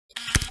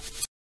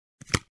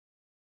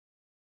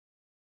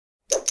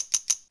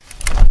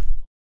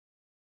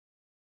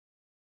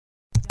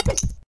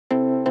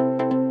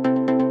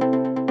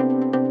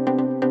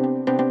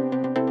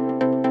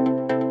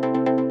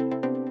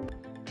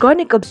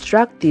Chronic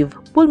obstructive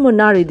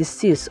pulmonary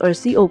disease or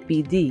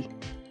COPD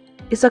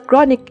is a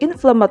chronic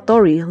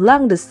inflammatory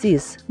lung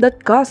disease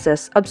that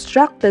causes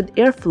obstructed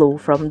airflow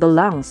from the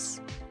lungs.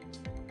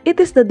 It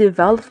is the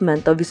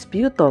development of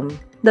sputum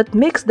that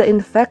makes the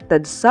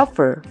infected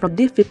suffer from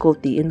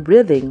difficulty in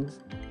breathing.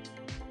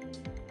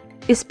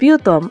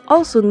 Sputum,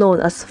 also known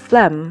as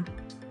phlegm,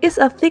 is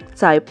a thick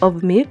type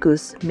of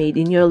mucus made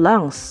in your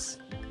lungs.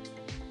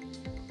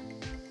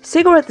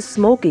 Cigarette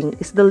smoking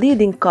is the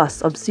leading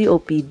cause of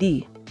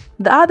COPD.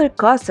 The other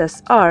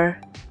causes are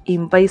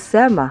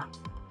emphysema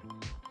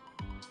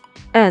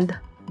and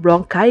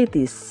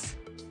bronchitis.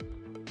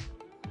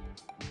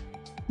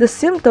 The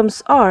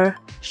symptoms are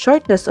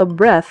shortness of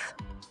breath,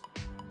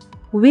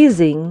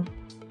 wheezing,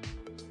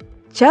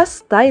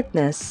 chest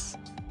tightness,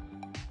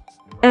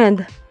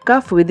 and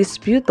cough with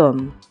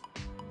sputum.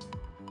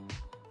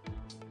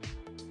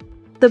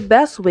 The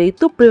best way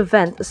to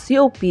prevent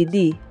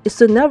COPD is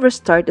to never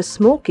start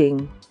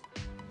smoking.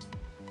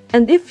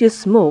 And if you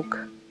smoke,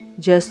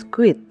 just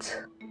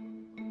quit.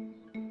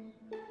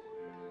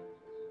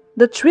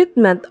 The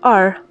treatment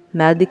are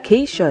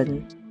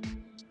medication,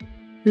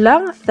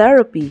 lung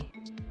therapy,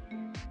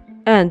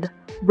 and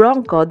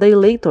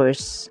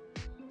bronchodilators.